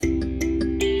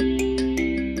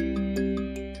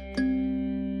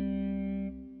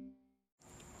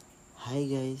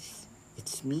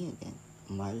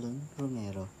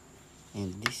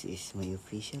This is my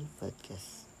official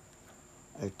podcast.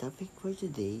 Our topic for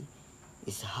today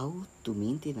is how to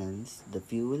maintenance the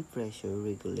fuel pressure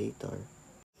regulator.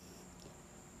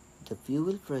 The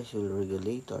fuel pressure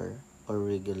regulator or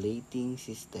regulating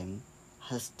system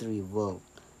has three valves,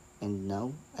 and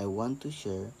now I want to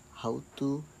share how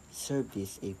to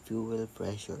service a fuel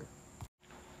pressure.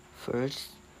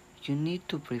 First, you need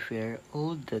to prepare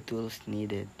all the tools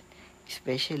needed,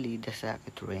 especially the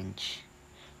socket wrench.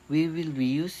 We will be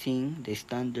using the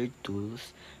standard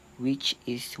tools, which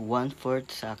is 1/4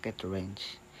 socket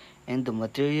wrench, and the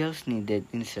materials needed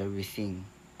in servicing.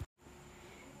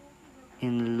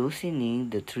 In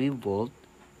loosening the 3 bolt,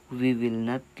 we will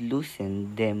not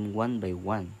loosen them one by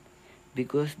one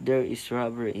because there is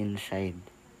rubber inside.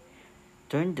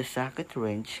 Turn the socket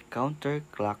wrench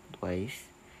counterclockwise,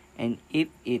 and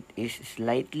if it is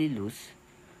slightly loose,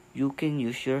 you can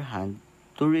use your hand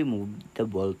to remove the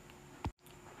bolt.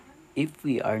 If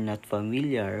we are not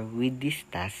familiar with this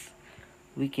task,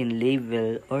 we can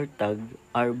label or tag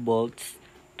our bolts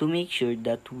to make sure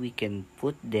that we can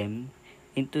put them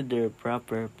into their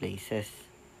proper places.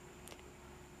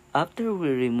 After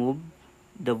we remove,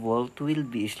 the bolt will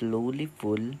be slowly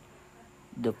pull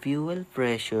the fuel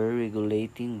pressure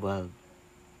regulating valve.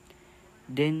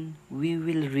 Then we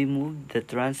will remove the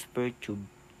transfer tube.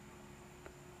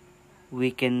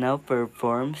 We can now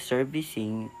perform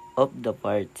servicing of the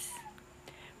parts.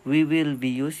 We will be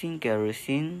using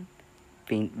kerosene,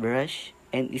 paintbrush,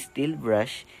 and steel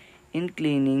brush in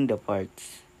cleaning the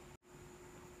parts.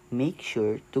 Make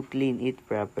sure to clean it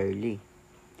properly.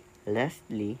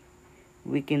 Lastly,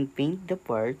 we can paint the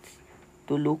parts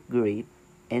to look great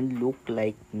and look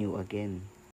like new again.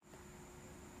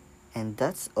 And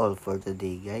that's all for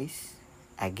today, guys.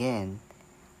 Again,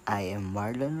 I am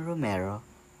Marlon Romero,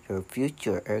 your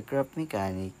future aircraft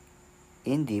mechanic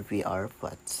in DPR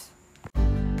Pots.